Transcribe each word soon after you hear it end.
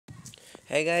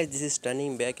Hey guys, this is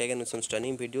Stunning back again with some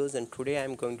stunning videos, and today I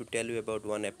am going to tell you about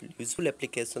one useful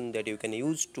application that you can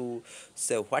use to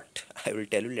say what I will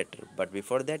tell you later. But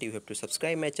before that, you have to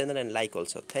subscribe my channel and like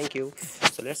also. Thank you.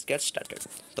 So let's get started.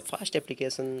 The first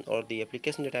application or the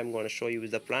application that I am going to show you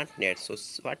is the PlantNet. So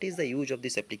what is the use of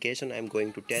this application? I am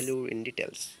going to tell you in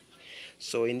details.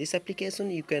 So in this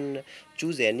application you can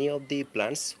choose any of the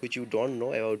plants which you don't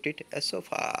know about it. As of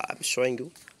I'm showing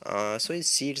you. So you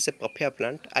see it's a papaya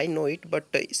plant. I know it, but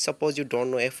suppose you don't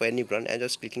know if any plant. I'm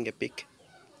just clicking a pic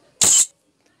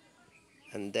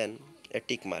and then a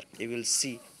tick mark. You will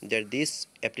see that this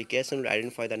application will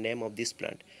identify the name of this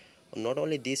plant. Not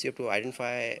only this, you have to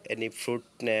identify any fruit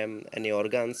name, any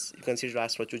organs. You can see it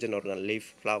asks for choose an organ: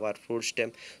 leaf, flower, fruit,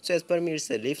 stem. So as per me it's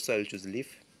a leaf, so I will choose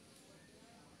leaf.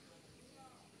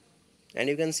 And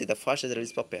you can see the first result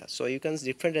is papaya, so you can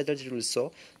see different results it will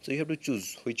show, so you have to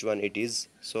choose which one it is.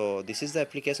 So this is the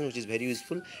application which is very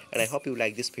useful, and I hope you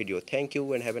like this video. Thank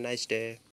you and have a nice day.